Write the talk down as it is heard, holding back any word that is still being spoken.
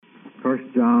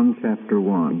1 John chapter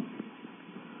 1.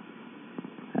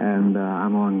 And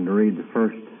I'm going to read the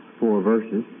first 4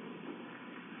 verses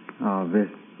of this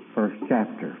first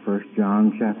chapter. 1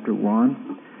 John chapter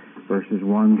 1, verses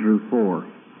 1 through 4.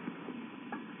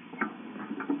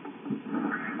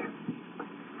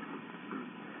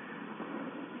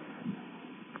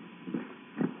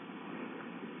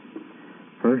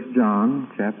 John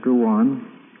chapter 1,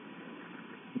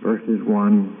 verses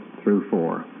 1 through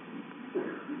 4.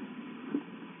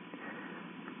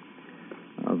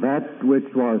 That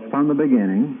which was from the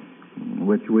beginning,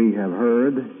 which we have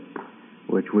heard,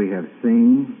 which we have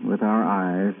seen with our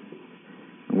eyes,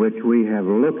 which we have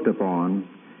looked upon,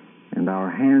 and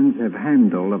our hands have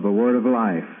handled of the word of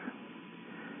life.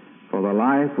 For the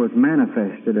life was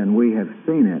manifested, and we have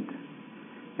seen it,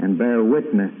 and bear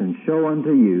witness and show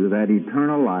unto you that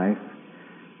eternal life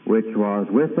which was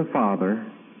with the Father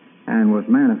and was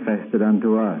manifested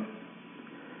unto us.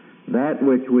 That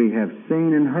which we have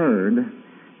seen and heard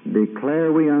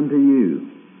declare we unto you,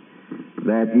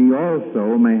 that ye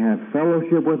also may have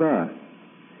fellowship with us.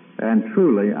 And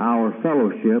truly our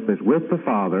fellowship is with the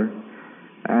Father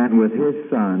and with His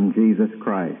Son, Jesus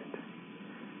Christ.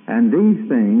 And these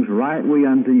things write we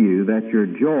unto you, that your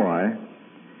joy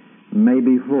may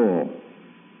be full.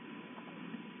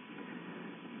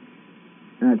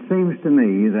 Now, it seems to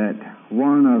me that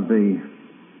one of the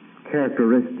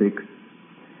characteristics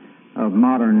of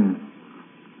modern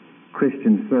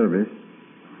Christian service,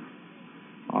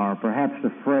 or perhaps a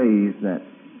phrase that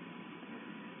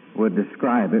would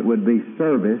describe it, would be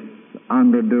service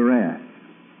under duress.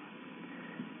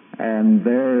 And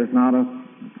there is not a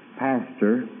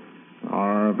pastor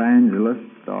or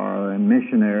evangelist or a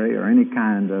missionary or any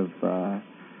kind of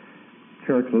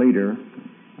church leader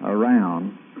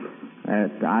around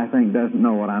that I think doesn't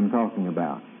know what I'm talking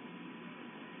about.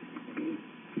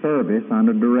 Service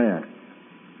under duress.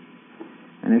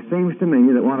 And it seems to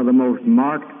me that one of the most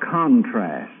marked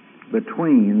contrasts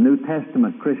between New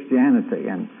Testament Christianity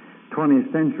and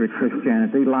 20th century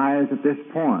Christianity lies at this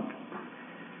point.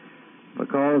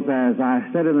 Because as I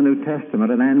study the New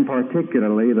Testament, and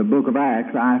particularly the book of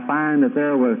Acts, I find that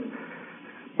there was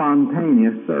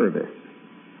spontaneous service.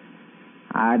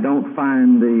 I don't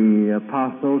find the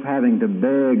apostles having to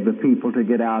beg the people to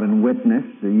get out and witness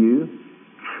to you.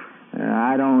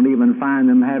 I don't even find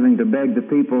them having to beg the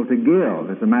people to give.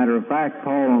 As a matter of fact,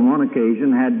 Paul on one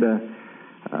occasion had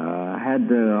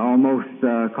to almost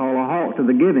call a halt to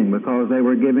the giving because they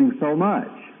were giving so much.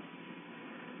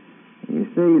 You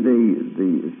see,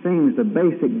 it seems the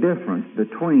basic difference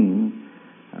between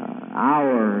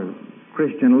our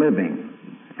Christian living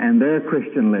and their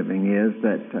Christian living is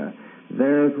that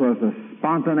theirs was a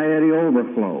spontaneity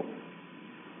overflow,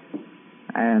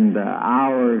 and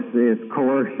ours is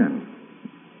coercion.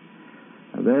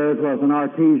 Theirs was an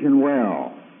artesian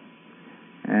well,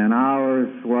 and ours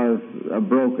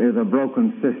is a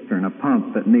broken cistern, a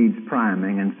pump that needs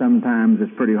priming, and sometimes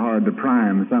it's pretty hard to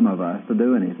prime some of us to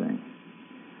do anything.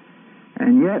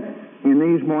 And yet, in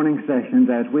these morning sessions,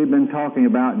 as we've been talking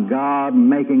about God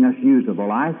making us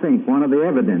usable, I think one of the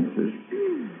evidences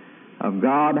of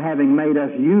God having made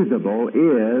us usable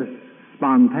is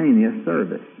spontaneous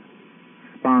service.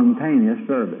 Spontaneous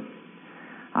service.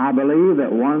 I believe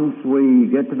that once we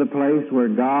get to the place where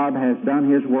God has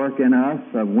done His work in us,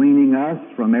 of weaning us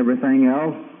from everything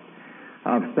else,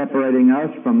 of separating us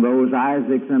from those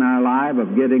Isaacs in our life,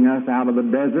 of getting us out of the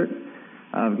desert,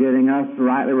 of getting us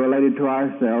rightly related to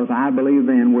ourselves, I believe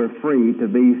then we're free to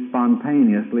be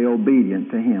spontaneously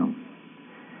obedient to Him.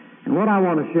 And what I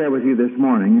want to share with you this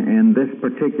morning in this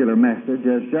particular message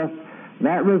is just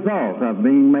that result of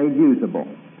being made usable.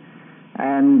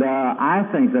 And I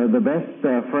think that the best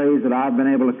phrase that I've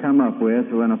been able to come up with,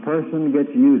 when a person gets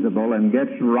usable and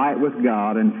gets right with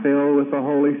God and filled with the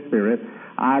Holy Spirit,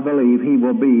 I believe he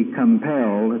will be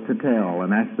compelled to tell.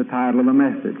 And that's the title of the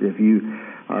message, if you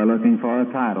are looking for a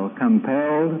title,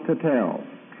 Compelled to Tell.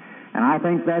 And I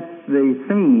think that's the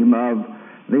theme of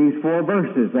these 4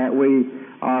 verses that we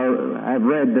have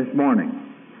read this morning.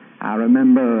 I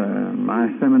remember my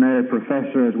seminary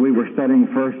professor, as we were studying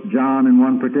 1 John in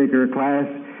one particular class,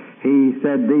 he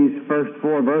said these first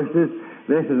 4 verses,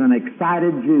 this is an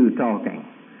excited Jew talking.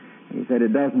 He said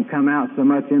it doesn't come out so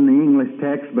much in the English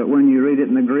text, but when you read it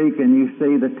in the Greek and you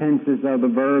see the tenses of the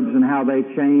verbs and how they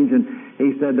change, and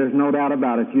he said there's no doubt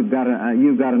about it, you've got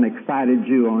an excited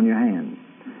Jew on your hands.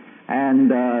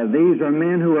 And these are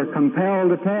men who are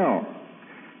compelled to tell.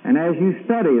 And as you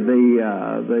study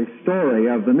the story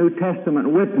of the New Testament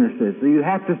witnesses, you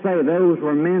have to say those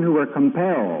were men who were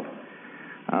compelled.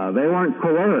 They weren't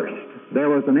coerced. There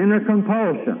was an inner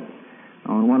compulsion.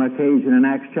 On one occasion in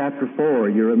Acts chapter 4,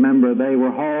 you remember they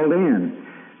were hauled in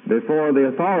before the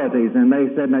authorities, and they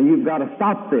said, now you've got to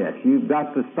stop this. You've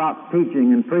got to stop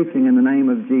teaching and preaching in the name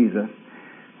of Jesus.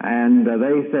 And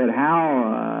they said,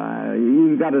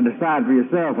 you've got to decide for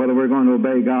yourself whether we're going to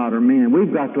obey God or men.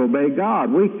 We've got to obey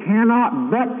God. We cannot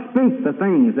but speak the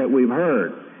things that we've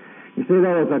heard. You see,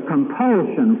 there was a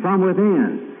compulsion from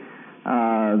within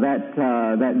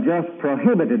that just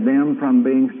prohibited them from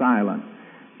being silent.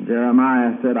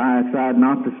 Jeremiah said, I tried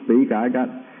not to speak. I got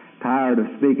tired of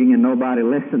speaking and nobody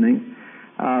listening.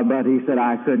 But he said,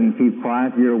 I couldn't keep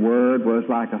quiet. Your word was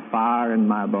like a fire in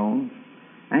my bones.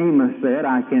 Amos said,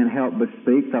 I can't help but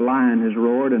speak. The lion has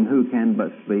roared, and who can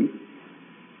but speak?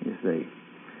 You see.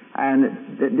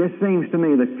 And this seems to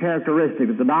me the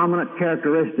dominant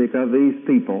characteristic of these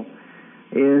people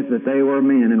is that they were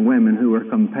men and women who were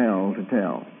compelled to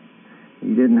tell.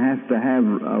 You didn't have to have,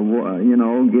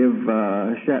 give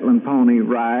a Shetland pony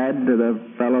ride to the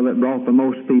fellow that brought the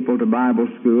most people to Bible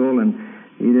school, and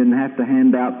you didn't have to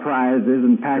hand out prizes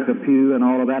and pack a pew and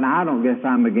all of that. Now, I don't guess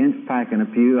I'm against packing a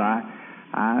pew. I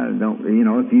don't,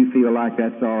 if you feel like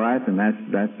that's all right, then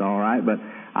that's all right. But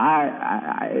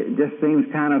it just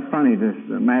seems kind of funny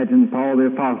to imagine Paul the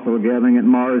Apostle gathering at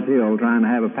Mars Hill trying to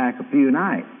have a pack a pew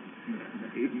night.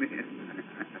 Amen.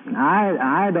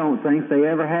 I don't think they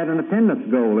ever had an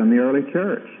attendance goal in the early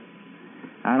church.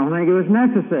 I don't think it was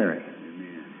necessary.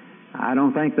 Amen. I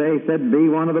don't think they said be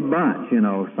one of the bunch,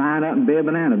 sign up and be a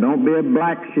banana. Don't be a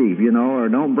black sheep, or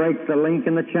don't break the link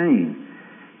in the chain.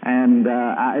 And,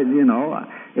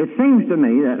 it seems to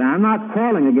me that, I'm not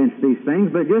quarreling against these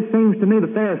things, but it just seems to me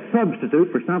that they're a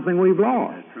substitute for something we've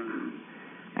lost.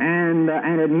 And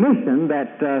an admission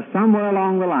that somewhere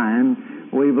along the line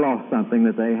we've lost something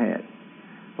that they had.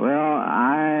 Well,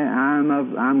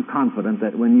 I'm confident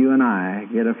that when you and I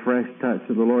get a fresh touch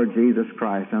of the Lord Jesus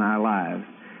Christ in our lives,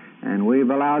 and we've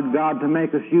allowed God to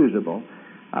make us usable,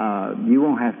 you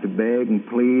won't have to beg and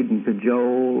plead and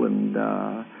cajole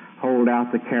and hold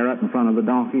out the carrot in front of the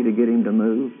donkey to get him to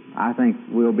move. I think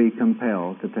we'll be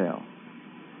compelled to tell.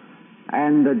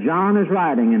 And John is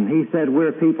writing, and he said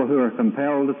we're people who are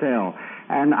compelled to tell.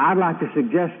 And I'd like to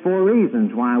suggest 4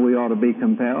 reasons why we ought to be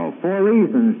compelled. 4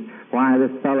 reasons why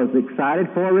this fellow's excited.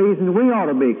 4 reasons we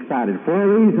ought to be excited. 4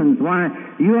 reasons why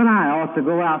you and I ought to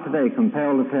go out today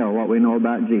compelled to tell what we know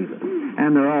about Jesus.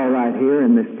 And they're all right here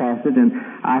in this passage. And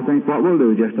I think what we'll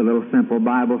do, just a little simple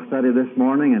Bible study this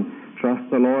morning, and trust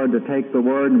the Lord to take the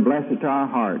Word and bless it to our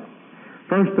hearts.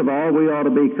 First of all, we ought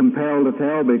to be compelled to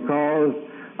tell because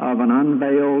of an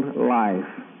unveiled life.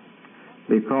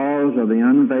 Because of the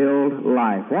unveiled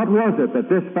life. What was it that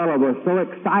this fellow was so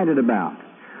excited about?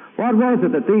 What was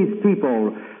it that these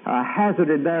people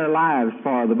hazarded their lives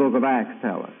for, the book of Acts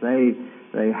tells us? They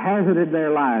hazarded their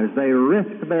lives. They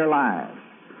risked their lives.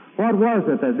 What was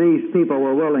it that these people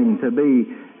were willing to be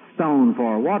stoned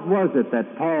for? What was it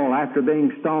that Paul, after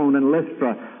being stoned in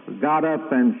Lystra, got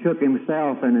up and shook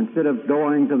himself, and instead of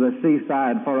going to the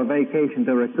seaside for a vacation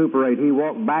to recuperate, he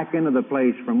walked back into the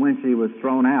place from whence he was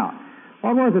thrown out?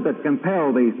 What was it that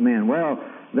compelled these men? Well,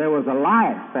 there was a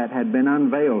life that had been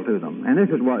unveiled to them. And this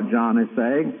is what John is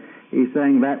saying. He's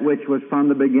saying that which was from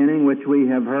the beginning, which we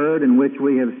have heard, and which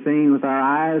we have seen with our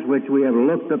eyes, which we have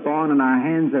looked upon and our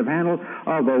hands have handled,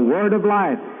 are the word of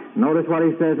life. Notice what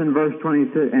he says in verse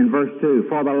 22 and verse 2.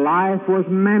 For the life was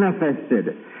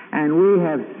manifested, and we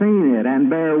have seen it, and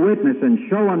bear witness, and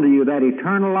show unto you that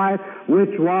eternal life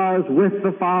which was with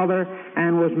the Father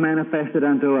and was manifested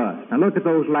unto us. Now look at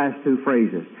those last 2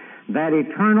 phrases. That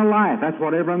eternal life, that's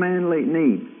what every man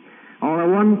needs. Only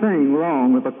one thing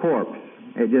wrong with a corpse.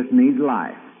 It just needs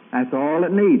life. That's all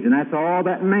it needs, and that's all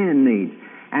that man needs.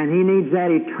 And he needs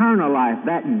that eternal life,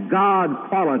 that God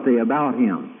quality about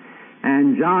him.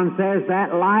 And John says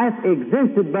that life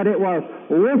existed, but it was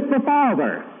with the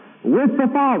Father. With the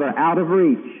Father, out of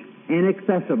reach,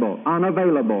 inaccessible,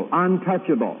 unavailable,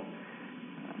 untouchable.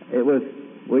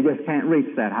 We just can't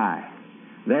reach that high.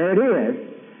 There it is.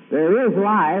 There is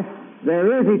life.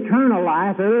 There is eternal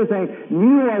life. There is a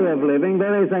new way of living.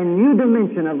 There is a new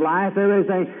dimension of life. There is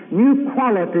a new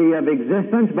quality of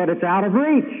existence, but it's out of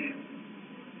reach.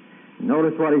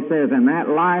 Notice what he says, and that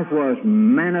life was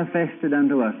manifested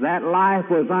unto us. That life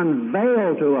was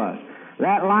unveiled to us.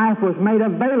 That life was made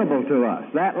available to us.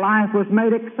 That life was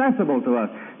made accessible to us.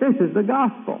 This is the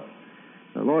gospel.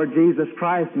 The Lord Jesus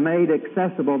Christ made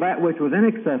accessible that which was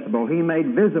inaccessible. He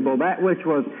made visible that which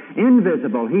was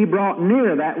invisible. He brought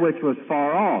near that which was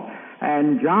far off.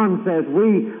 And John says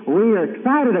we are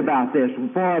excited about this,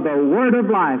 for the word of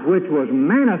life which was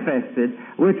manifested,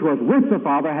 which was with the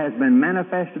Father, has been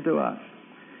manifested to us.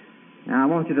 Now I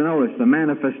want you to notice the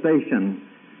manifestation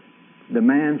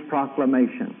demands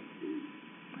proclamation.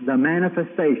 The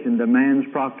manifestation demands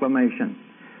proclamation.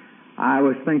 I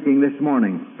was thinking this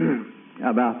morning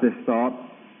about this thought.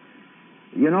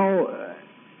 You know,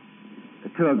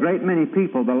 to a great many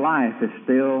people, the life is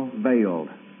still veiled.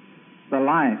 The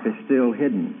life is still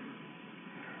hidden.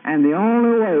 And the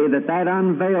only way that that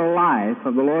unveiled life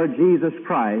of the Lord Jesus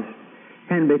Christ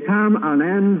can become an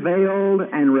unveiled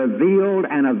and revealed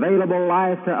and available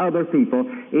life to other people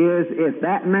is if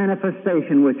that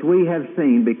manifestation which we have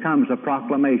seen becomes a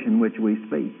proclamation which we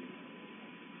speak.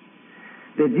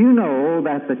 Did you know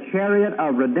that the chariot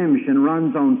of redemption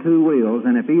runs on two wheels,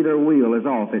 and if either wheel is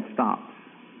off, it stops?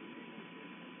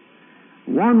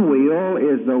 One wheel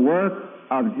is the work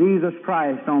of Jesus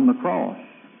Christ on the cross.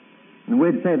 And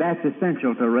we'd say that's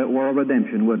essential to world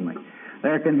redemption, wouldn't we?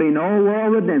 There can be no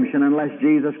world redemption unless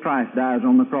Jesus Christ dies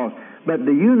on the cross. But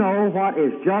do you know what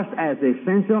is just as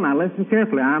essential? Now listen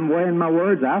carefully. I'm weighing my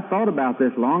words. I've thought about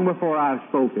this long before I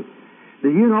spoke it. Do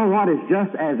you know what is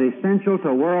just as essential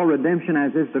to world redemption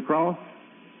as is the cross?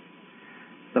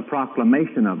 The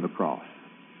proclamation of the cross.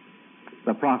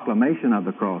 The proclamation of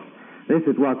the cross. This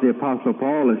is what the Apostle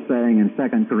Paul is saying in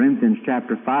 2 Corinthians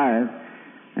chapter 5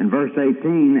 and verse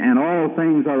 18, and all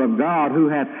things are of God, who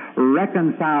hath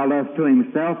reconciled us to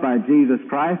himself by Jesus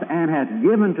Christ, and hath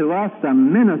given to us the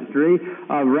ministry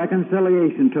of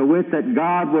reconciliation, to wit, that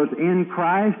God was in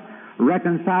Christ,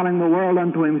 reconciling the world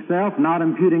unto himself, not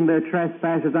imputing their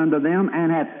trespasses unto them,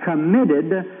 and hath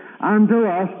committed unto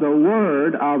us the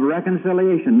word of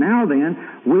reconciliation. Now then,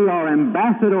 we are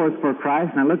ambassadors for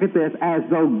Christ. Now look at this. As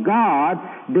though God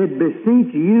did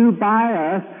beseech you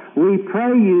by us, we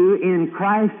pray you in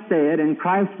Christ's stead, in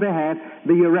Christ's behalf,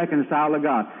 be you reconciled to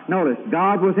God. Notice,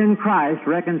 God was in Christ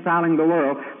reconciling the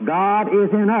world. God is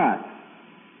in us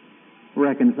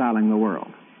reconciling the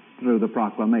world through the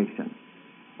proclamation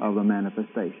of the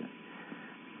manifestation.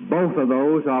 Both of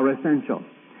those are essential.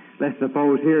 Let's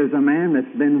suppose here's a man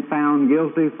that's been found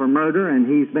guilty for murder, and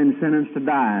he's been sentenced to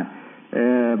die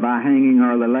by hanging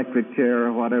or the electric chair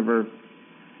or whatever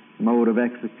mode of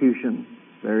execution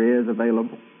there is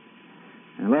available.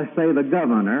 And let's say the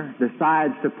governor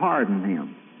decides to pardon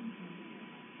him.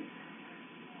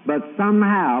 But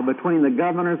somehow, between the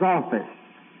governor's office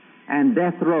and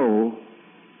death row,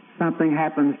 something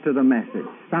happens to the message.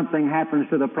 Something happens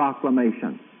to the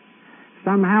proclamation.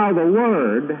 Somehow the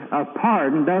word of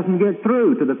pardon doesn't get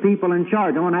through to the people in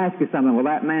charge. I want to ask you something. Will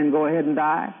that man go ahead and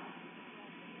die?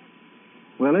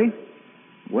 Will he?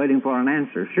 Waiting for an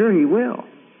answer. Sure he will.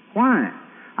 Why?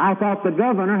 I thought the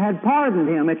governor had pardoned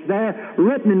him. It's there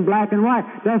written in black and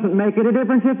white. Doesn't make it a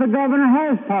difference if the governor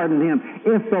has pardoned him.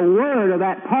 If the word of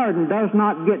that pardon does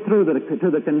not get through to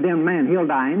the condemned man, he'll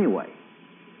die anyway.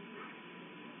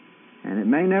 And it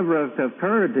may never have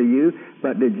occurred to you,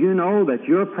 but did you know that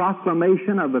your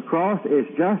proclamation of the cross is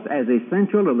just as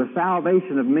essential to the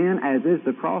salvation of men as is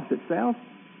the cross itself?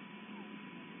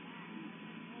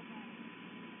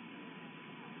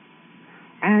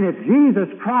 And if Jesus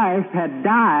Christ had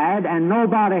died and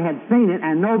nobody had seen it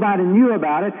and nobody knew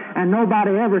about it and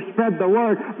nobody ever spread the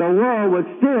word, the world would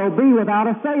still be without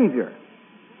a Savior.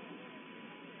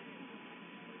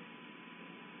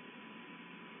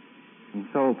 And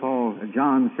so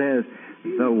John says,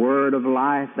 the word of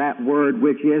life, that word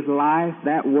which is life,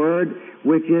 that word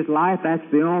which is life, that's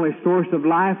the only source of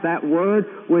life, that word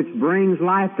which brings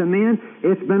life to men,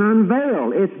 it's been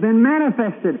unveiled, it's been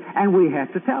manifested, and we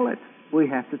have to tell it. We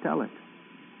have to tell it.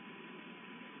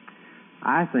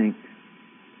 I think,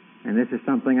 and this is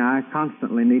something I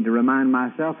constantly need to remind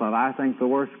myself of, I think the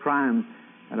worst crime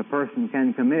that a person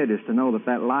can commit is to know that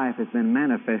that life has been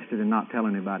manifested and not tell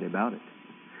anybody about it.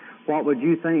 What would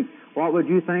you think? What would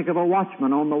you think of a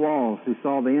watchman on the walls who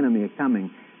saw the enemy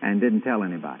coming and didn't tell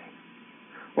anybody?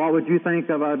 What would you think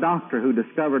of a doctor who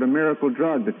discovered a miracle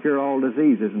drug to cure all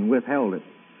diseases and withheld it?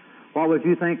 What would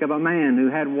you think of a man who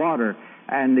had water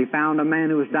and he found a man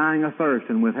who was dying of thirst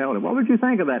and withheld it? What would you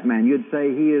think of that man? You'd say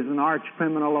he is an arch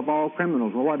criminal of all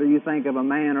criminals. Well, what do you think of a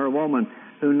man or a woman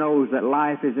who knows that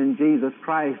life is in Jesus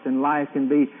Christ and life can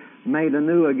be made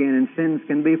anew again and sins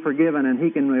can be forgiven and he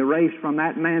can erase from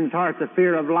that man's heart the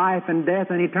fear of life and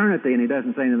death and eternity, and he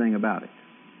doesn't say anything about it?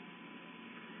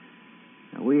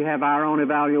 Now, we have our own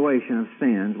evaluation of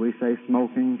sins. We say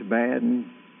smoking's bad and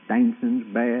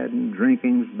dancing's bad and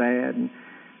drinking's bad and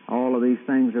all of these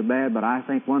things are bad, but I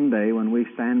think one day when we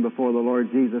stand before the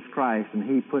Lord Jesus Christ and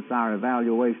He puts our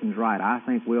evaluations right, I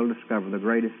think we'll discover the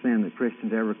greatest sin that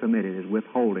Christians ever committed is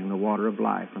withholding the water of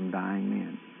life from dying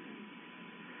men.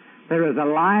 There is a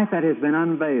life that has been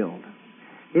unveiled.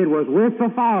 It was with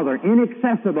the Father,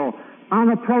 inaccessible,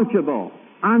 unapproachable,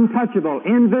 untouchable,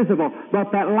 invisible,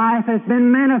 but that life has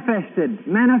been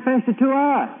manifested to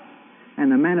us.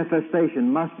 And the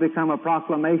manifestation must become a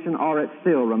proclamation, or it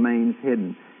still remains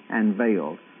hidden and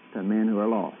veiled to men who are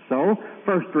lost. So,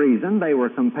 first reason they were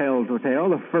compelled to tell,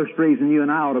 the first reason you and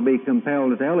I ought to be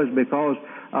compelled to tell is because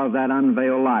of that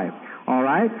unveiled life. All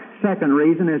right? Second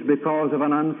reason is because of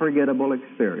an unforgettable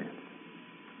experience.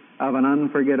 Of an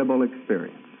unforgettable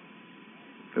experience.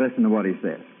 Listen to what he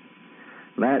says.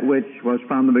 That which was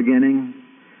from the beginning,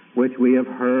 which we have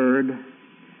heard,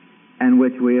 and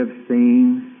which we have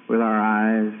seen with our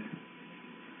eyes,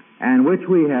 and which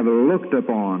we have looked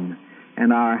upon,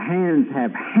 and our hands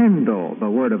have handled the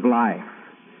word of life.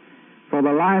 For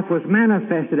the life was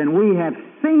manifested, and we have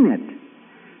seen it.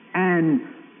 And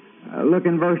look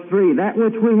in verse 3, that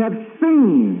which we have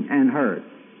seen and heard.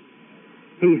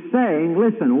 He's saying,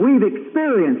 listen, we've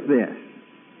experienced this.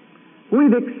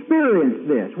 We've experienced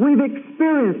this. We've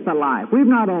experienced the life. We've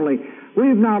not only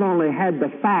had the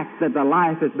fact that the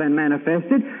life has been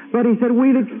manifested, but he said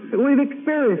we've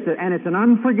experienced it, and it's an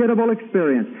unforgettable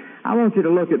experience. I want you to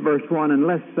look at verse 1, and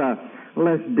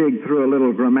let's dig through a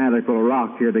little grammatical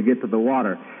rock here to get to the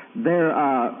water.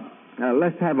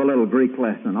 Let's have a little Greek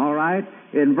lesson, all right?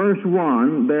 In verse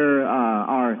 1, there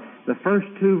are the first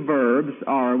two verbs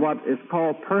are what is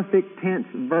called perfect tense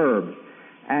verbs.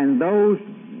 And those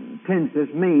tenses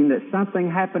mean that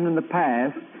something happened in the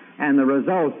past, and the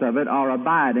results of it are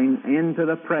abiding into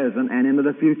the present and into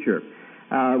the future.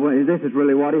 This is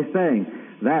really what he's saying.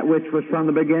 That which was from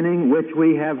the beginning, which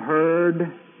we have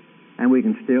heard, and we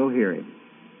can still hear it.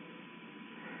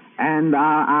 And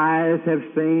our eyes have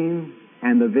seen,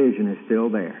 and the vision is still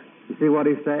there. You see what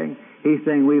he's saying? He's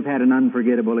saying we've had an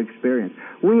unforgettable experience.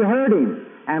 We heard him,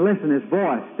 and listen, his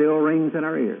voice still rings in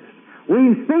our ears.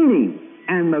 We've seen him,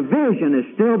 and the vision is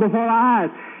still before our eyes.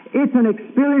 It's an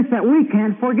experience that we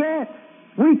can't forget.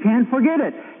 We can't forget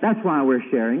it. That's why we're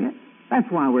sharing it. That's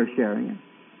why we're sharing it.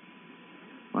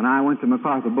 When I went to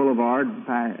MacArthur Boulevard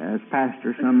as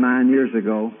pastor some 9 years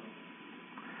ago,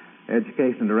 the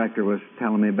education director was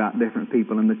telling me about different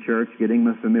people in the church, getting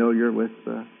me familiar with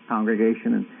the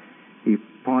congregation, and he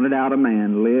pointed out a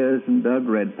man, Liz and Doug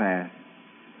Redpath.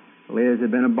 Liz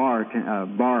had been a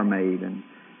barmaid, and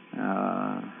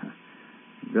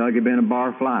Doug had been a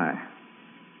barfly.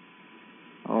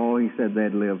 Oh, he said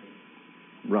they'd lived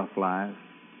rough lives.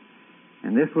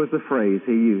 And this was the phrase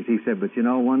he used. He said, but you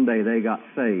know, one day they got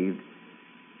saved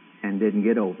and didn't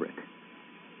get over it.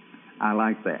 I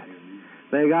like that.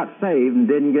 They got saved and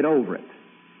didn't get over it.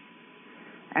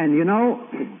 And you know,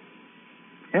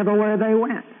 everywhere they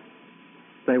went,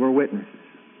 they were witnesses.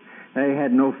 They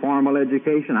had no formal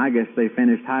education. I guess they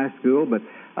finished high school, but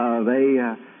they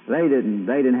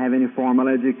didn't have any formal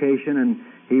education. And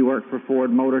he worked for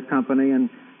Ford Motor Company, and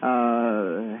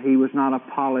he was not a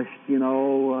polished,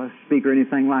 speaker or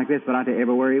anything like this. But I tell you,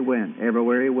 everywhere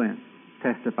he went,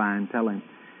 testifying, telling.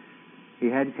 He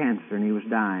had cancer and he was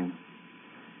dying.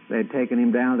 They had taken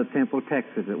him down to Temple,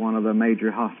 Texas, at one of the major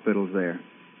hospitals there.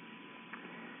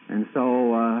 And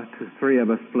so three of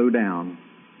us flew down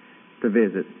to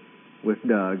visit with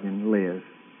Doug and Liz.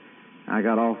 We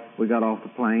got off the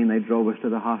plane. They drove us to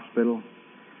the hospital.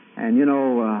 And,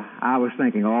 I was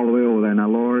thinking all the way over there, now,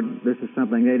 Lord, this is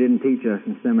something they didn't teach us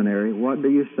in seminary. What do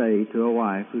you say to a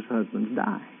wife whose husband's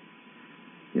died?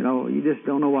 You just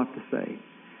don't know what to say.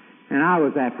 And I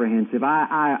was apprehensive.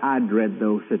 I dread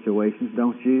those situations,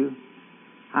 don't you?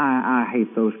 I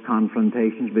hate those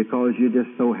confrontations because you're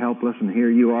just so helpless, and here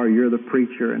you are, you're the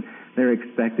preacher, and they're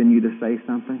expecting you to say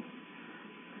something.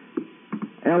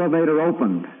 Elevator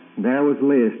opened. There was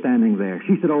Liz standing there.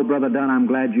 She said, oh, Brother Dunn, I'm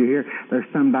glad you're here. There's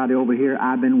somebody over here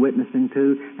I've been witnessing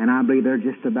to, and I believe they're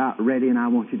just about ready, and I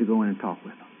want you to go in and talk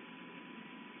with them.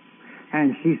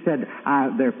 And she said,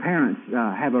 their parents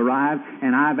have arrived,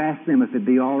 and I've asked them if it'd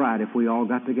be all right if we all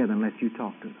got together and let you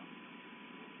talk to them.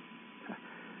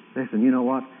 Listen, you know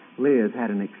what? Liz had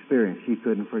an experience she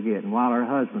couldn't forget, and while her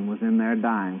husband was in there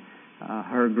dying,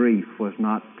 her grief was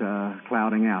not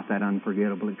clouding out that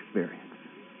unforgettable experience.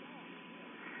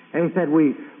 He said,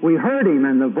 we heard him,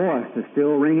 and the voice is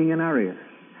still ringing in our ears.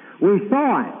 We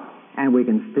saw him, and we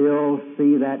can still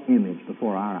see that image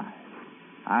before our eyes.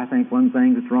 I think one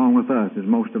thing that's wrong with us is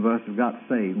most of us have got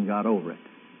saved and got over it.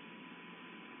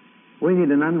 We need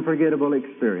an unforgettable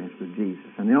experience with Jesus.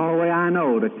 And the only way I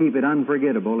know to keep it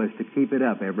unforgettable is to keep it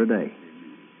up every day.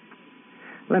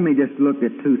 Let me just look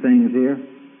at two things here.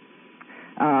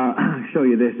 Show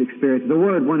you this experience. The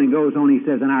word, when it goes on, he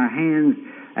says, in our hands,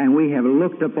 and we have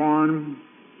looked upon.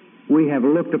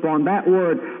 That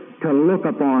word, To look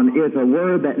upon is a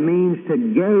word that means to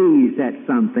gaze at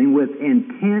something with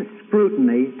intense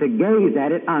scrutiny, to gaze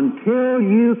at it until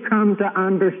you come to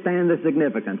understand the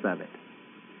significance of it.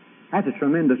 That's a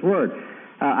tremendous word.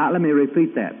 Let me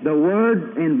repeat that. The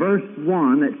word in verse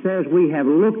 1 that says we have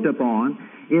looked upon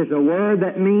is a word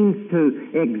that means to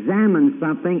examine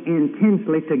something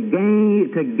intensely, to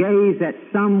gaze at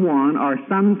someone or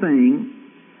something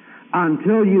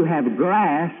until you have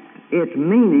grasped its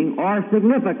meaning or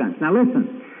significance. Now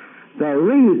listen, the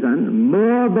reason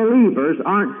more believers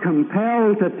aren't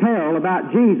compelled to tell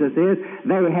about Jesus is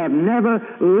they have never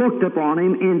looked upon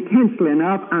Him intensely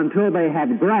enough until they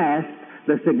have grasped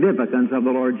the significance of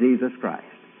the Lord Jesus Christ.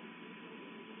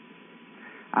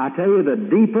 I tell you, the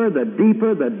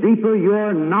deeper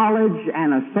your knowledge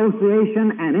and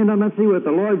association and intimacy with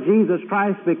the Lord Jesus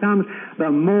Christ becomes, the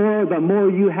more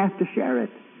you have to share it.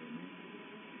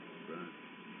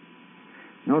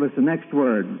 Notice the next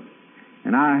word,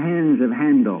 and our hands have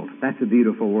handled. That's a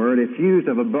beautiful word. It's used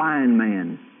of a blind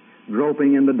man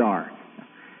groping in the dark.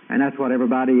 And that's what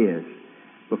everybody is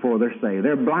before they're saved.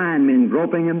 They're blind men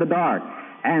groping in the dark.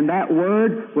 And that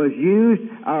word was used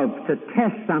to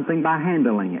test something by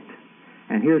handling it.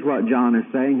 And here's what John is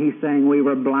saying. He's saying we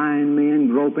were blind men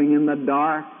groping in the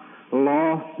dark,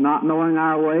 lost, not knowing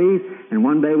our ways, and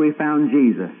one day we found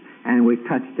Jesus, and we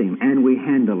touched Him, and we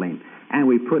handled Him, and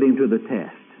we put Him to the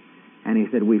test. And He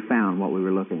said, we found what we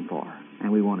were looking for,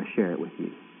 and we want to share it with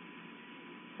you.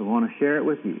 We want to share it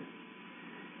with you.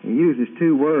 He uses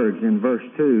two words in verse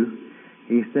 2.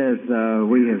 He says,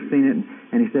 we have seen it,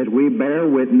 and he says, we bear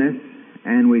witness,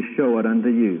 and we show it unto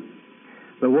you.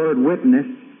 The word witness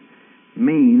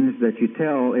means that you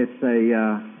tell,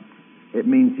 it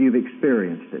means you've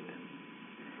experienced it.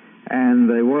 And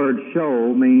the word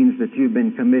show means that you've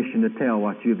been commissioned to tell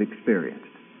what you've experienced.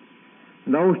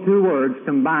 Those two words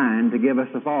combine to give us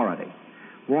authority.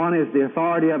 One is the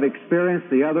authority of experience,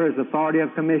 the other is the authority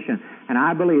of commission. And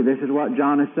I believe this is what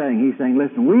John is saying. He's saying,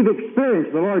 listen, we've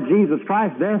experienced the Lord Jesus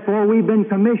Christ, therefore we've been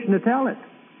commissioned to tell it.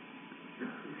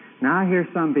 Now I hear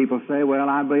some people say, well,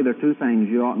 I believe there are two things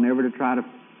you ought never to try to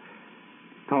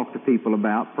talk to people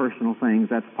about, personal things,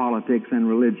 that's politics and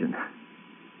religion.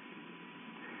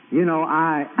 You know,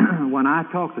 when I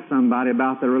talk to somebody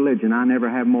about their religion, I never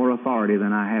have more authority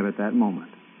than I have at that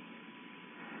moment.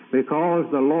 Because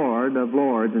the Lord of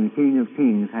Lords and King of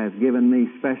Kings has given me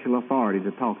special authority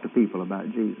to talk to people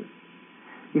about Jesus.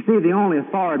 You see, the only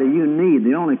authority you need,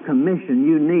 the only commission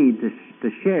you need to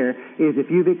share is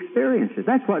if you've experienced it.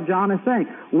 That's what John is saying.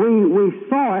 We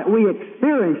saw it, we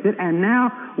experienced it, and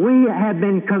now we have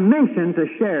been commissioned to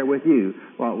share with you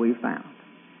what we found.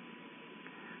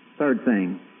 Third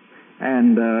thing,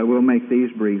 and we'll make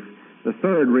these brief. The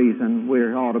third reason we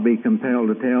ought to be compelled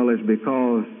to tell is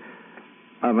because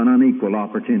of an unequal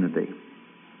opportunity.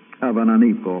 Of an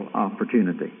unequal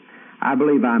opportunity. I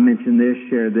believe I mentioned this,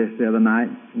 shared this the other night.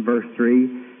 In verse 3,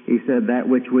 he said, that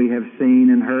which we have seen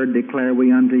and heard declare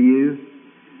we unto you,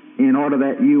 in order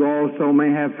that you also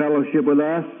may have fellowship with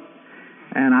us.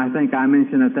 And I think I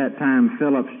mentioned at that time,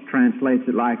 Phillips translates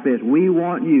it like this: we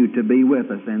want you to be with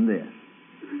us in this.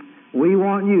 We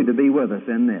want you to be with us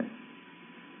in this.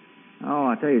 Oh,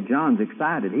 I tell you, John's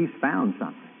excited. He's found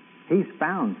something. He's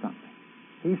found something.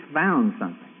 He's found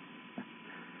something.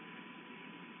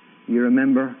 You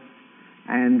remember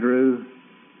Andrew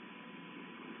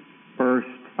first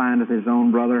findeth his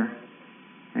own brother,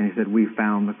 and he said, we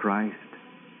found the Christ.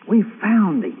 We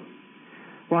found Him.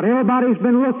 What everybody's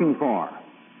been looking for.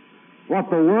 What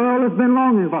the world has been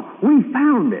longing for. We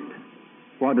found it.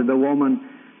 What did the woman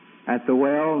at the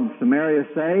well in Samaria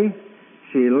say?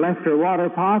 She left her water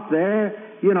pot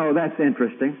there. You know, that's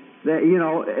interesting.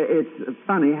 It's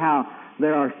funny how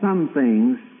there are some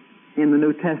things in the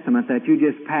New Testament that you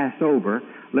just pass over,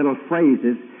 little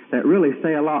phrases that really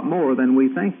say a lot more than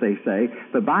we think they say.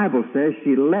 The Bible says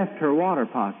she left her water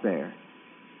pot there.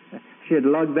 She had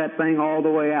lugged that thing all the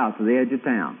way out to the edge of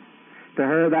town. To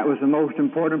her, that was the most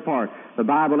important part. The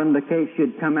Bible indicates she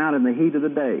had come out in the heat of the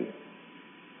day.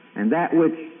 And that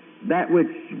which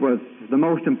was the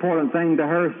most important thing to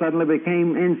her suddenly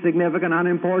became insignificant,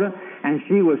 unimportant, and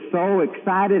she was so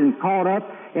excited and caught up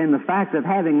in the fact of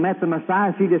having met the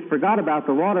Messiah, she just forgot about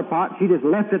the water pot. She just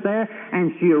left it there,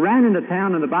 and she ran into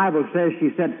town, and the Bible says,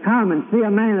 she said, come and see a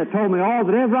man that told me all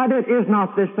that ever I did. Is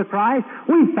not this the Christ?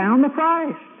 We found the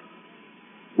Christ.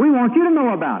 We want you to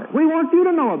know about it. We want you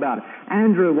to know about it.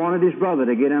 Andrew wanted his brother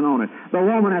to get in on it. The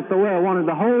woman at the well wanted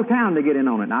the whole town to get in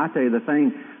on it. Now, I tell you, the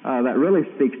thing that really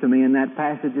speaks to me in that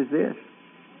passage is this.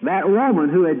 That woman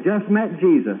who had just met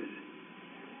Jesus,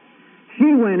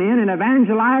 she went in and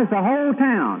evangelized the whole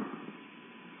town.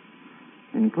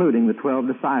 And including the 12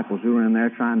 disciples who were in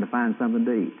there trying to find something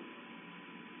to eat.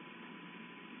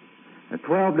 The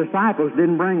 12 disciples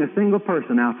didn't bring a single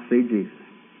person out to see Jesus.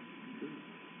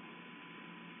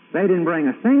 They didn't bring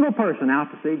a single person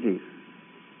out to see Jesus.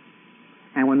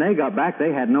 And when they got back,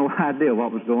 they had no idea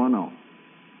what was going on.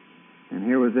 And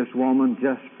here was this woman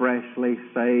just freshly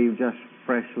saved, just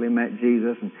freshly met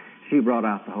Jesus, and she brought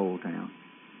out the whole town.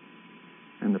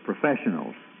 And the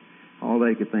professionals, all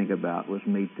they could think about was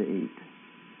meat to eat.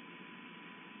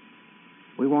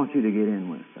 We want you to get in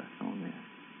with us on this.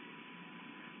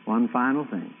 One final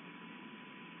thing.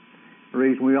 The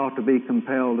reason we ought to be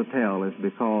compelled to tell is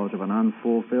because of an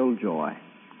unfulfilled joy.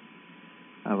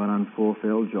 Of an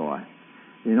unfulfilled joy.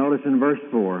 You notice in verse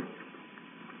 4,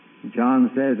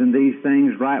 John says, "And these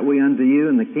things write we unto you,"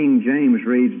 and the King James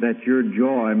reads, "that your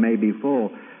joy may be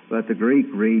full." But the Greek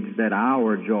reads, "that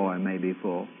our joy may be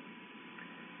full."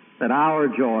 That our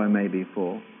joy may be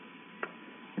full.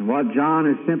 And what John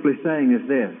is simply saying is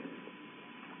this: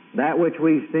 that which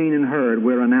we've seen and heard,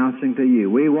 we're announcing to you.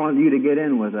 We want you to get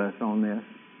in with us on this.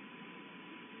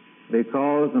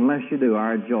 Because unless you do,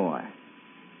 our joy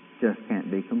just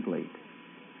can't be complete.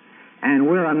 And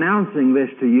we're announcing this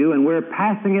to you, and we're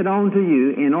passing it on to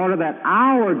you in order that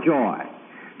our joy,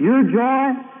 your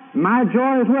joy, my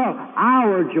joy as well,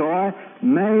 our joy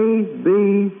may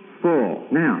be full.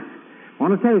 Now, I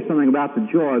want to tell you something about the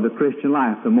joy of the Christian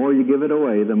life. The more you give it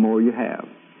away, the more you have,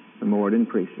 the more it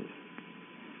increases.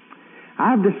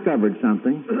 I've discovered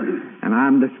something, and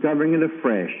I'm discovering it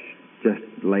afresh just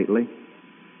lately.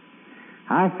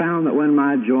 I've found that when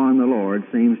my joy in the Lord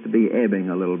seems to be ebbing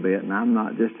a little bit, and I'm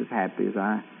not just as happy as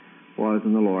I was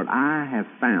in the Lord, I have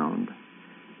found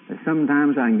that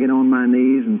sometimes I can get on my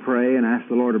knees and pray and ask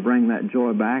the Lord to bring that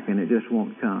joy back, and it just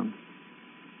won't come.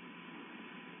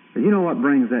 But you know what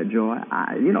brings that joy?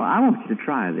 I want you to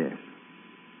try this.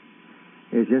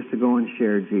 Is just to go and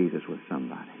share Jesus with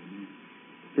somebody.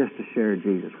 Just to share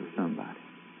Jesus with somebody.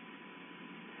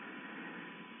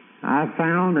 I've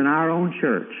found in our own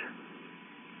church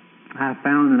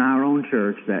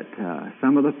that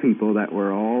some of the people that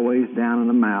were always down in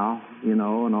the mouth, and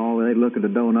all they'd look at the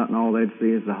donut and all they'd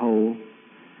see is the hole,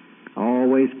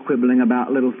 always quibbling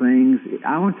about little things.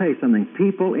 I want to tell you something.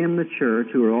 People in the church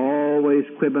who are always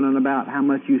quibbling about how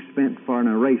much you spent for an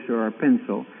eraser or a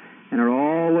pencil and are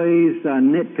always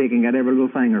nitpicking at every little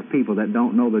thing are people that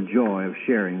don't know the joy of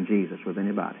sharing Jesus with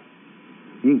anybody.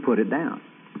 You can put it down.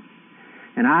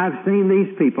 And I've seen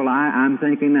these people, I'm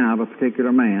thinking now of a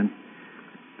particular man,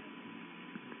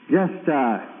 just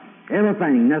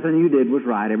everything, nothing you did was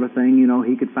right. Everything,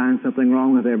 he could find something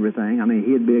wrong with everything. I mean,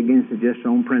 he'd be against it just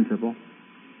on principle.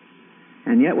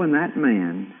 And yet when that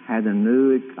man had a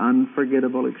new,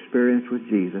 unforgettable experience with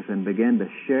Jesus and began to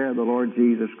share the Lord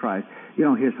Jesus Christ,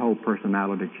 his whole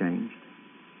personality changed.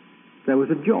 There was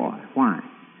a joy. Why?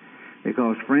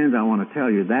 Because, friends, I want to tell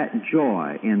you, that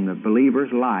joy in the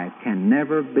believer's life can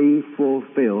never be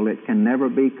fulfilled. It can never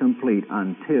be complete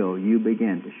until you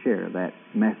begin to share that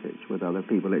message with other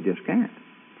people. It just can't.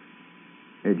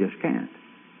 It just can't.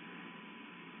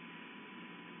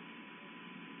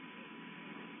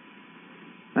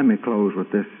 Let me close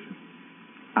with this.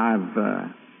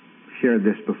 I've shared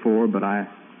this before, but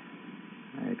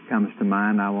it comes to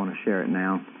mind. I want to share it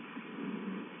now.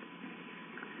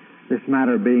 This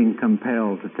matter of being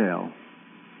compelled to tell.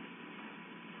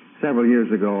 Several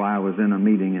years ago, I was in a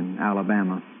meeting in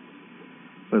Alabama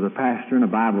with a pastor in a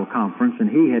Bible conference, and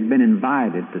he had been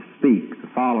invited to speak the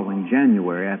following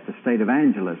January at the State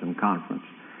Evangelism Conference.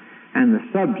 And the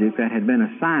subject that had been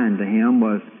assigned to him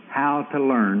was how to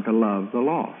learn to love the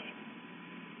lost.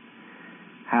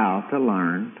 How to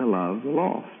learn to love the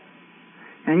lost.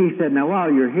 And he said, now,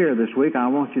 while you're here this week, I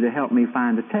want you to help me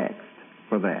find a text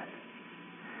for that.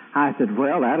 I said,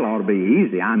 well, that ought to be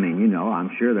easy. I mean,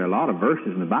 I'm sure there are a lot of verses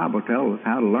in the Bible that tell us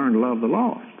how to learn to love the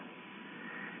lost.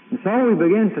 And so we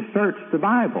began to search the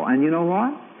Bible. And you know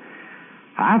what?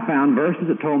 I found verses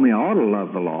that told me I ought to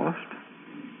love the lost.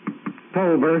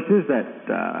 Told verses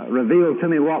that revealed to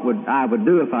me what I would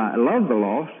do if I loved the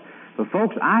lost. But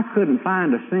folks, I couldn't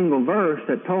find a single verse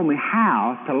that told me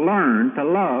how to learn to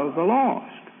love the lost.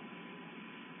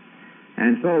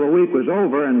 And so the week was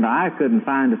over, and I couldn't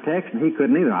find a text, and he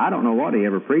couldn't either. I don't know what he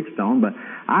ever preached on, but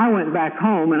I went back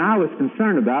home, and I was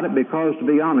concerned about it because, to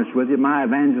be honest with you, my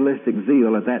evangelistic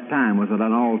zeal at that time was at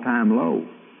an all-time low.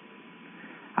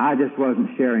 I just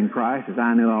wasn't sharing Christ as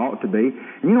I knew I ought to be.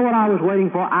 And you know what I was waiting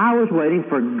for? I was waiting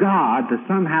for God to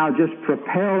somehow just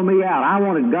propel me out. I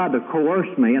wanted God to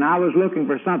coerce me, and I was looking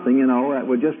for something, that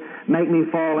would just make me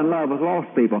fall in love with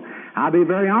lost people. I'll be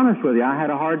very honest with you. I had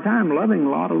a hard time loving a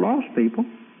lot of lost people.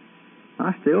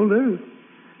 I still do.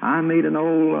 I meet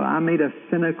a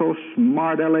cynical,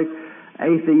 smart-aleck,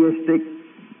 atheistic.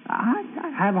 I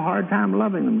have a hard time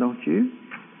loving them, don't you?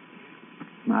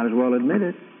 Might as well admit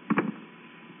it.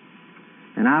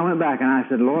 And I went back and I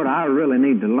said, Lord, I really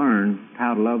need to learn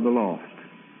how to love the lost.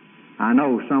 I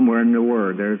know somewhere in the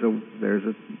Word it'll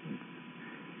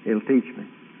teach me.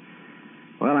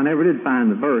 Well, I never did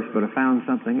find the verse, but I found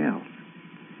something else.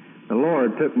 The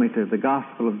Lord took me to the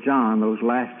Gospel of John, those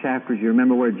last chapters. You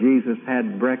remember where Jesus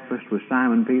had breakfast with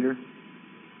Simon Peter?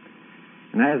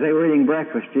 And as they were eating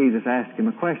breakfast, Jesus asked him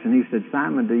a question. He said,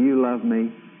 Simon, do you love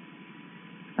me?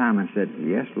 Simon said,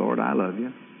 yes, Lord, I love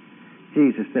you.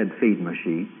 Jesus said, feed my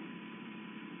sheep.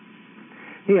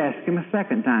 He asked him a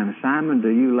second time, Simon, do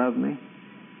you love me?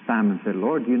 Simon said,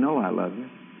 Lord, you know I love you.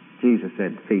 Jesus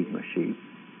said, feed my sheep.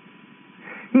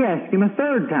 He asked him a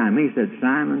third time. He said,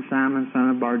 Simon, Simon, son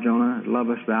of Bar-Jonah,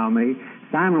 lovest thou me?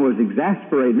 Simon was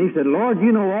exasperated. And he said, Lord,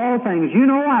 you know all things. You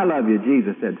know I love you.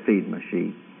 Jesus said, feed my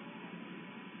sheep.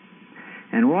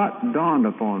 And what dawned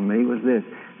upon me was this,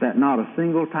 that not a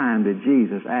single time did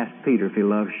Jesus ask Peter if he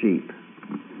loved sheep.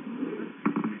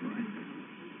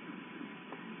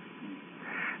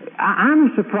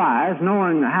 I'm surprised,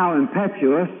 knowing how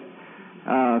impetuous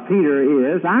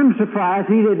Peter is, I'm surprised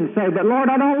he didn't say, but Lord,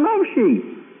 I don't love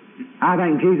sheep. I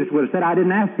think Jesus would have said, I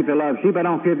didn't ask if you love sheep. I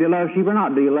don't care if you love sheep or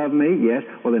not. Do you love me? Yes.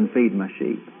 Well, then feed my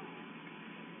sheep.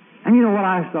 And you know what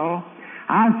I saw?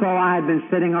 I saw I had been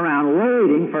sitting around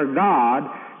waiting for God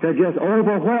to just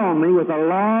overwhelm me with a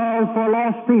love for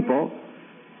lost people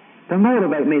to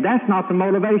motivate me. That's not the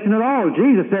motivation at all.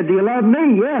 Jesus said, do you love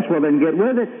me? Yes. Well, then get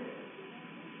with it.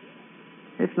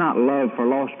 It's not love for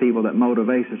lost people that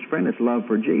motivates us, friend. It's love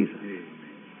for Jesus.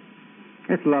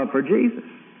 It's love for Jesus.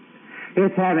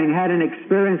 It's having had an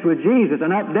experience with Jesus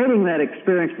and updating that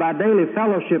experience by daily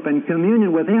fellowship and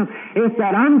communion with Him. It's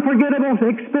that unforgettable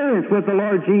experience with the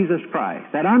Lord Jesus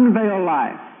Christ, that unveiled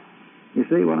life. You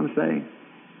see what I'm saying?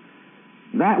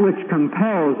 That which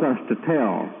compels us to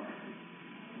tell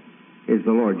is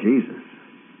the Lord Jesus.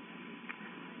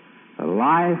 The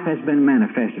life has been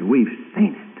manifested. We've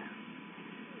seen it.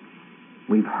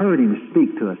 We've heard Him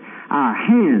speak to us. Our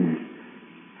hands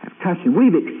have touched Him.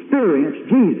 We've experienced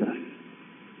Jesus.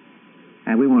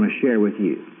 And we want to share with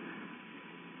you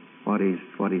what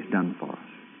He's done for us.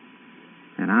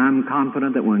 And I'm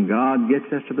confident that when God gets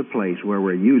us to the place where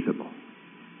we're usable,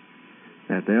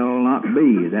 that there'll not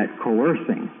be that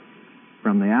coercing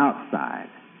from the outside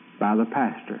by the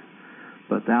pastor,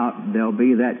 but there'll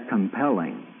be that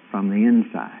compelling from the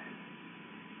inside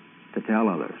to tell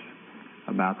others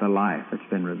about the life that's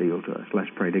been revealed to us. Let's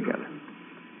pray together.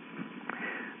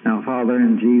 Now, Father,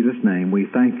 in Jesus' name, we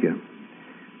thank you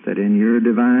that in your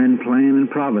divine plan and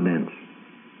providence,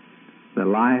 the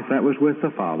life that was with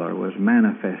the Father was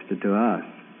manifested to us.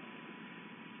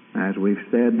 As we've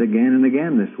said again and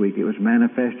again this week, it was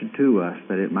manifested to us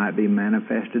that it might be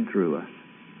manifested through us.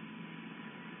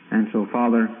 And so,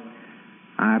 Father,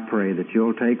 I pray that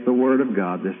you'll take the Word of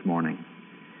God this morning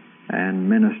and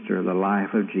minister the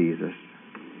life of Jesus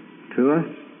to us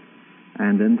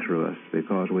and then through us,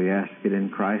 because we ask it in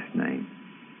Christ's name.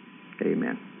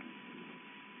 Amen.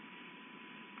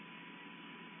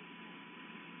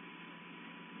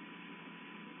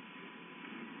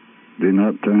 Do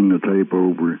not turn the tape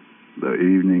over. The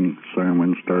evening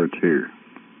sermon starts here.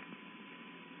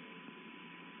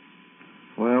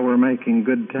 Well, we're making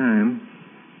good time.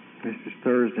 This is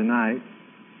Thursday night.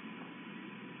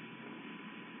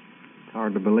 It's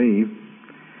hard to believe.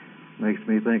 Makes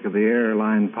me think of the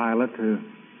airline pilot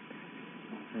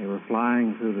they were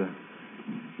flying through the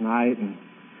night and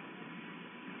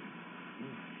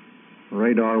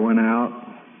radar went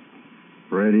out,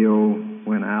 radio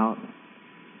went out.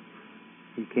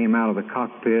 He came out of the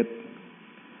cockpit,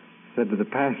 said to the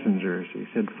passengers, he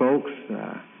said, folks,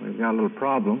 we've got a little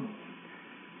problem.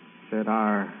 Said,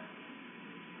 our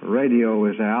radio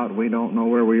is out. We don't know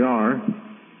where we are.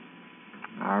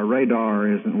 Our radar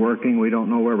isn't working. We don't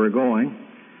know where we're going.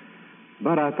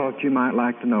 But I thought you might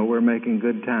like to know we're making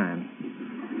good time.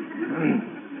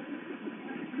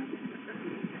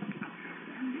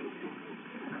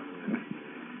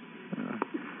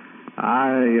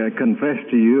 I confess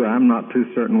to you, I'm not too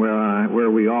certain where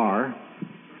we are.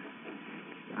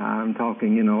 I'm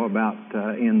talking, about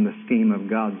in the scheme of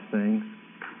God's things.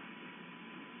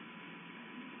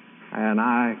 And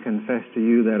I confess to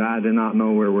you that I do not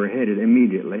know where we're headed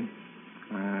immediately.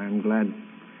 I'm glad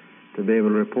to be able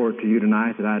to report to you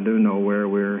tonight that I do know where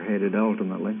we're headed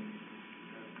ultimately.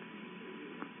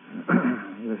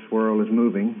 This world is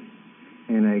moving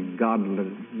in a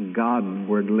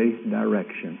godwardly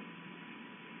direction.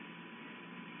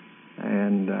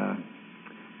 And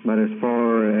But as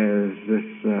far as this,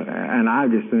 and I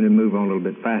just assumed it move on a little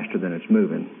bit faster than it's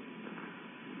moving.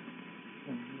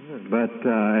 But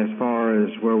as far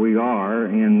as where we are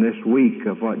in this week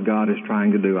of what God is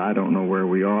trying to do, I don't know where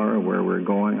we are or where we're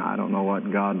going. I don't know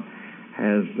what God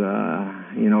has,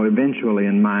 eventually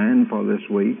in mind for this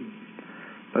week.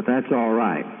 But that's all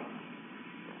right.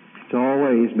 It's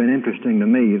always been interesting to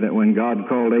me that when God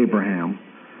called Abraham,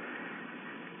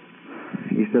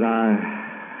 He said, I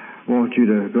want you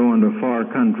to go into a far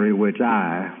country which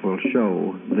I will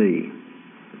show thee.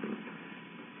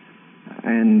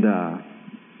 And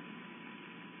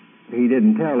He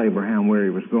didn't tell Abraham where he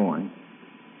was going.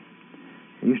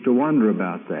 I used to wonder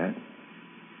about that.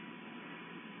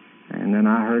 And then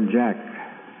I heard Jack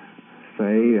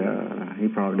say, he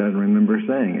probably doesn't remember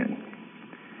saying it.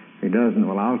 If he doesn't,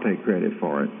 well, I'll take credit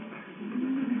for it.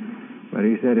 But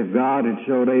he said if God had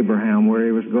showed Abraham where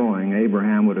he was going,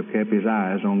 Abraham would have kept his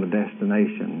eyes on the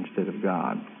destination instead of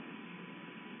God.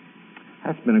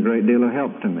 That's been a great deal of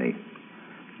help to me.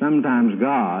 Sometimes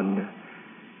God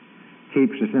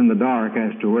keeps us in the dark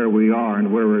as to where we are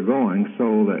and where we're going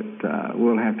so that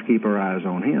we'll have to keep our eyes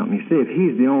on Him. You see, if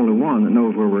He's the only one that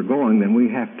knows where we're going, then we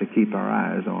have to keep our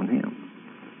eyes on Him.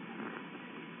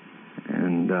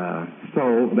 And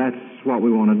so that's what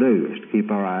we want to do, is to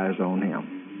keep our eyes on Him.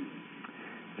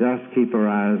 Just keep our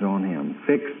eyes on Him,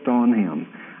 fixed on Him.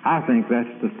 I think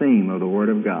that's the theme of the Word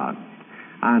of God.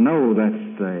 I know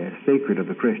that's the secret of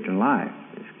the Christian life,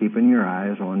 is keeping your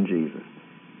eyes on Jesus.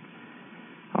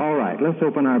 All right, let's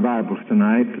open our Bibles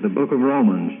tonight to the book of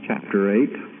Romans, chapter 8.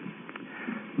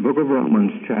 The book of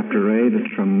Romans, chapter 8,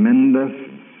 a tremendous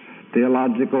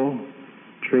theological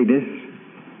treatise.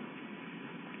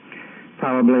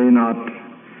 Probably not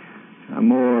a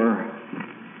more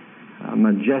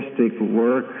majestic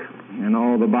work in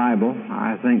all the Bible.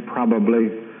 I think probably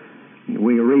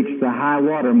we reached the high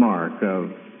water mark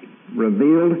of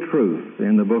revealed truth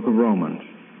in the book of Romans.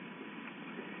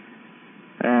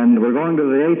 And we're going to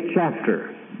the 8th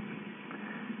chapter,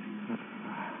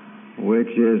 which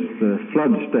is the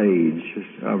flood stage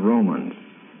of Romans.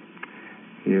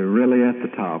 You're really at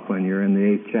the top when you're in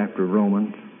the 8th chapter of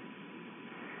Romans.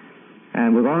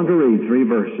 And we're going to read 3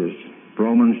 verses.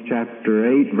 Romans chapter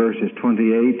 8, verses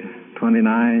 28,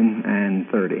 29, and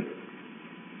 30.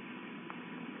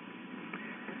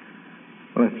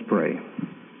 Let's pray.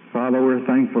 Father, we're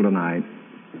thankful tonight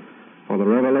for the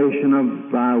revelation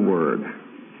of Thy Word,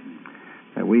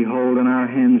 that we hold in our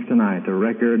hands tonight the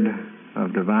record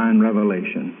of divine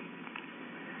revelation,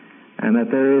 and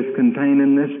that there is contained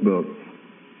in this book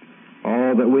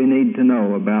all that we need to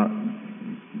know about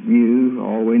You,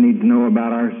 all we need to know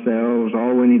about ourselves,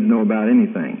 all we need to know about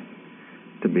anything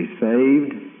to be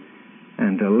saved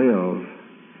and to live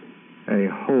a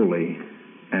holy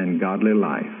and godly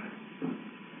life.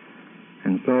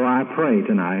 And so I pray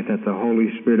tonight that the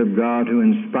Holy Spirit of God who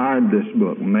inspired this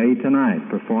book may tonight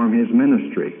perform His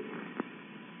ministry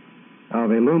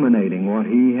of illuminating what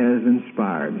He has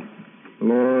inspired.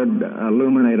 Lord,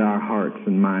 illuminate our hearts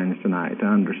and minds tonight to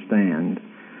understand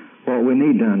what we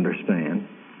need to understand.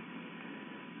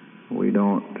 We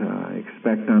don't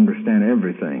expect to understand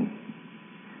everything,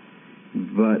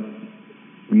 but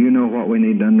You know what we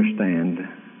need to understand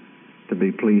to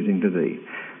be pleasing to Thee.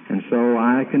 And so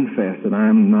I confess that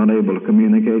I'm not able to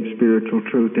communicate spiritual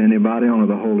truth to anybody. Only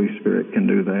the Holy Spirit can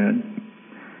do that.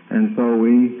 And so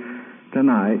we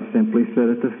tonight simply sit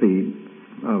at the feet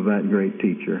of that great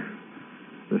teacher,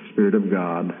 the Spirit of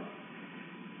God,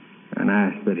 and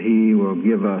ask that He will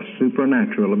give us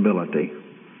supernatural ability.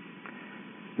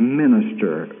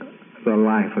 Minister the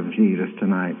life of Jesus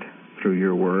tonight through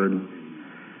Your Word.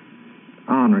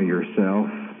 Honor Yourself.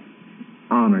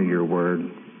 Honor Your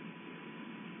Word.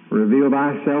 Reveal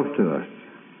Thyself to us.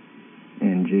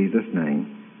 In Jesus'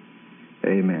 name,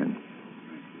 amen.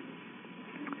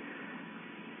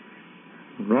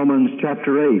 Romans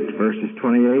chapter 8, verses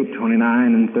 28,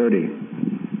 29, and 30.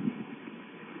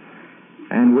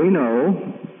 And we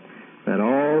know that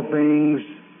all things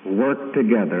work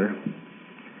together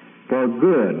for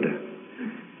good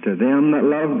to them that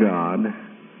love God,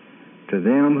 to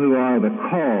them who are the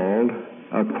called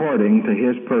according to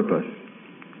His purpose.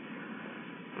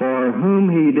 For whom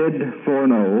He did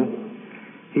foreknow,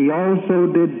 He also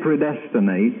did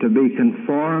predestinate to be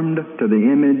conformed to the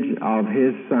image of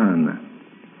His Son,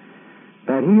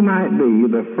 that He might be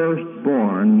the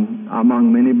firstborn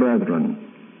among many brethren.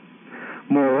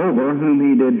 Moreover, whom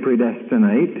He did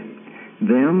predestinate,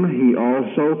 them He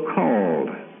also called.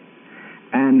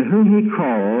 And whom He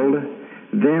called,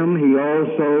 them He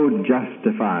also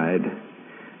justified.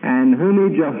 And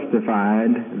whom He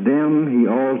justified, them He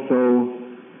also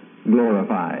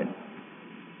glorified.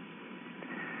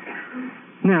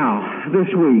 Now, this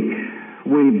week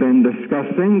we've been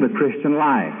discussing the Christian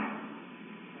life,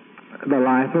 the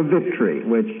life of victory,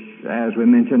 which, as we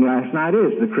mentioned last night,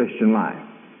 is the Christian life.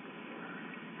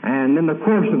 And in the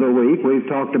course of the week, we've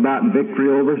talked about victory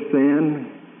over sin,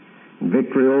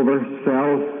 victory over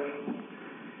self.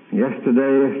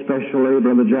 Yesterday, especially,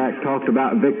 Brother Jack talked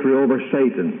about victory over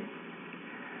Satan.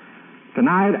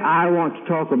 Tonight, I want to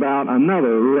talk about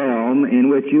another realm in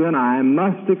which you and I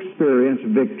must experience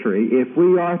victory if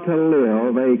we are to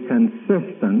live a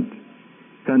consistent,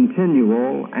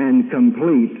 continual, and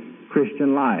complete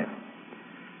Christian life.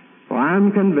 For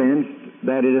I'm convinced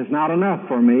that it is not enough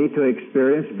for me to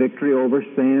experience victory over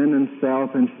sin and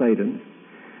self and Satan.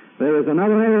 There is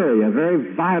another area, a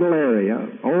very vital area,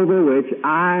 over which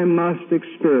I must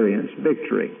experience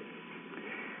victory.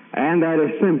 And that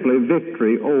is simply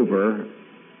victory over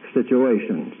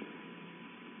situations.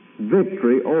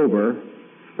 Victory over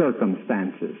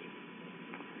circumstances.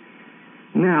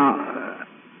 Now,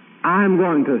 I'm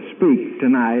going to speak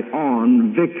tonight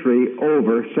on victory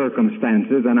over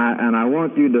circumstances, and I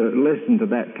want you to listen to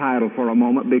that title for a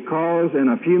moment, because in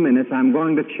a few minutes I'm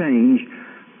going to change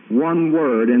one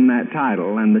word in that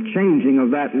title, and the changing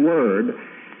of that word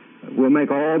will make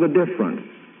all the difference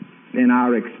in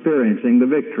our experiencing the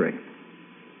victory.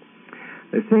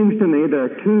 It seems to me there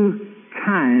are two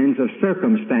kinds of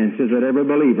circumstances that every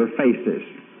believer faces.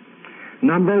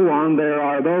 Number one, there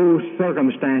are those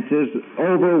circumstances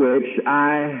over which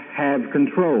I have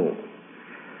control.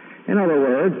 In other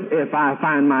words, if I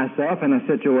find myself in a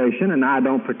situation and I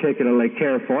don't particularly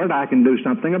care for it, I can do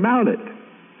something about it.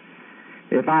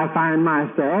 If I find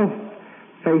myself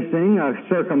facing a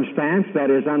circumstance that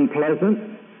is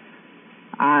unpleasant,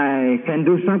 I can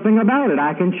do something about it.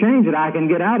 I can change it. I can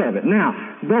get out of it.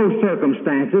 Now, those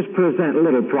circumstances present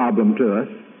little problem to us.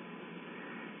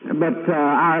 But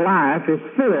our life is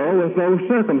filled with those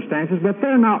circumstances, but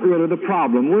they're not really the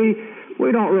problem.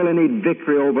 We don't really need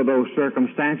victory over those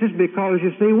circumstances because,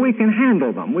 you see, we can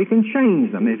handle them. We can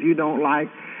change them. If you don't like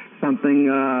something,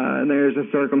 there's a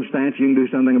circumstance, you can do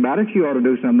something about it. You ought to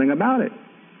do something about it.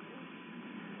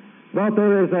 But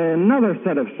there is another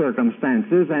set of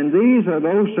circumstances, and these are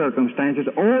those circumstances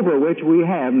over which we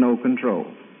have no control.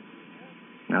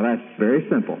 Now, that's very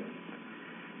simple.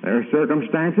 There are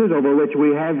circumstances over which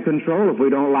we have control. If we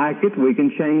don't like it, we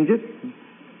can change it.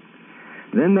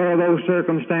 Then there are those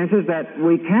circumstances that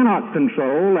we cannot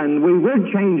control, and we would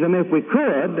change them if we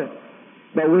could,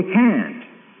 but we can't.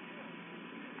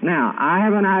 Now, I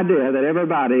have an idea that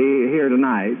everybody here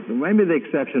tonight, maybe the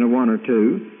exception of one or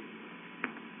two,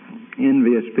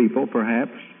 envious people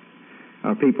perhaps,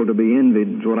 or people to be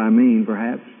envied is what I mean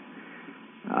perhaps,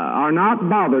 are not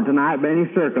bothered tonight by any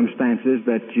circumstances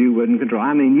that you wouldn't control.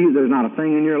 I mean, there's not a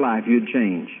thing in your life you'd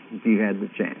change if you had the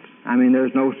chance. I mean,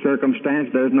 there's no circumstance,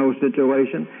 there's no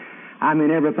situation. I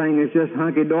mean, everything is just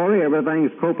hunky-dory,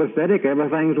 everything's copacetic,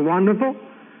 everything's wonderful,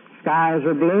 skies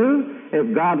are blue.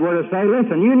 If God were to say,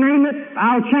 listen, you name it,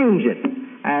 I'll change it.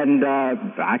 And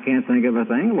I can't think of a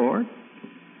thing, Lord.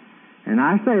 And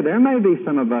I say there may be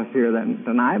some of us here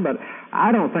tonight, but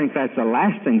I don't think that's a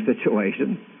lasting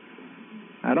situation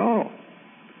at all.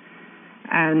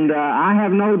 And I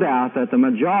have no doubt that the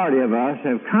majority of us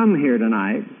have come here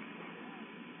tonight,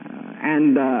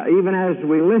 and even as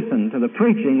we listen to the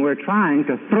preaching, we're trying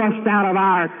to thrust out of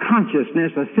our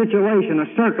consciousness a situation,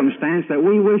 a circumstance that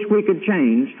we wish we could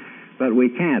change, but we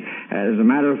can't. As a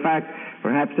matter of fact,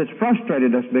 perhaps it's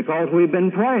frustrated us because we've been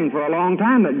praying for a long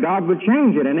time that God would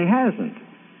change it, and He hasn't.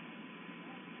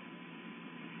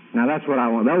 Now that's what I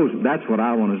want. That's what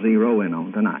I want to zero in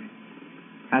on tonight.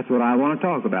 That's what I want to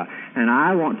talk about. And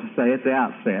I want to say at the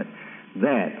outset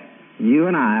that you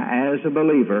and I, as a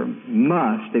believer,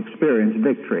 must experience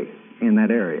victory in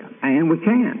that area. And we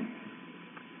can.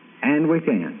 And we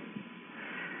can.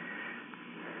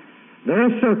 There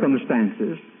are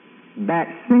circumstances that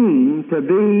seem to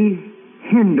be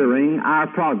hindering our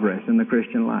progress in the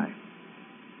Christian life.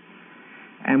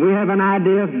 And we have an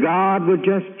idea if God would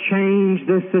just change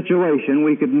this situation,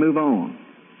 we could move on.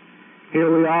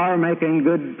 Here we are making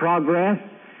good progress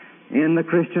in the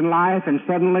Christian life, and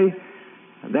suddenly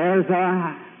there's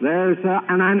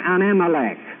an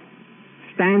Amalek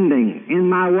standing in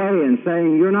my way and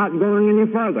saying, you're not going any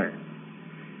further.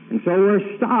 And so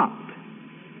we're stopped.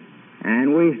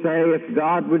 And we say, if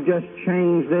God would just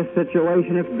change this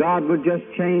situation, if God would just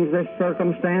change this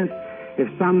circumstance, if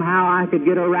somehow I could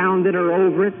get around it or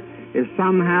over it, if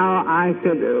somehow I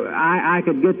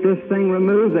could get this thing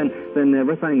removed, then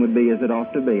everything would be as it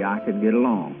ought to be. I could get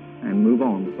along and move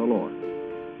on with the Lord.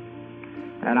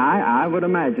 And I would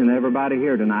imagine everybody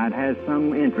here tonight has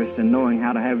some interest in knowing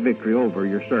how to have victory over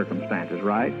your circumstances,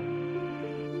 right?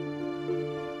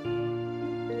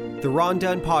 The Ron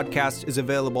Dunn Podcast is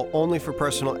available only for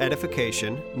personal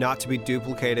edification, not to be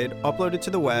duplicated, uploaded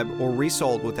to the web, or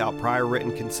resold without prior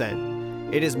written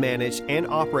consent. It is managed and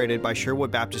operated by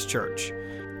Sherwood Baptist Church.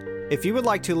 If you would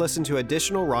like to listen to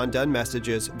additional Ron Dunn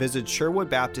messages, visit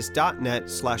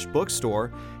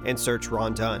sherwoodbaptist.net/bookstore and search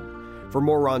Ron Dunn. For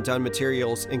more Ron Dunn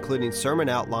materials, including sermon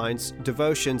outlines,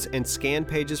 devotions, and scanned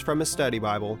pages from a study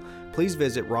Bible, please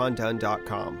visit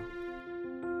rondunn.com.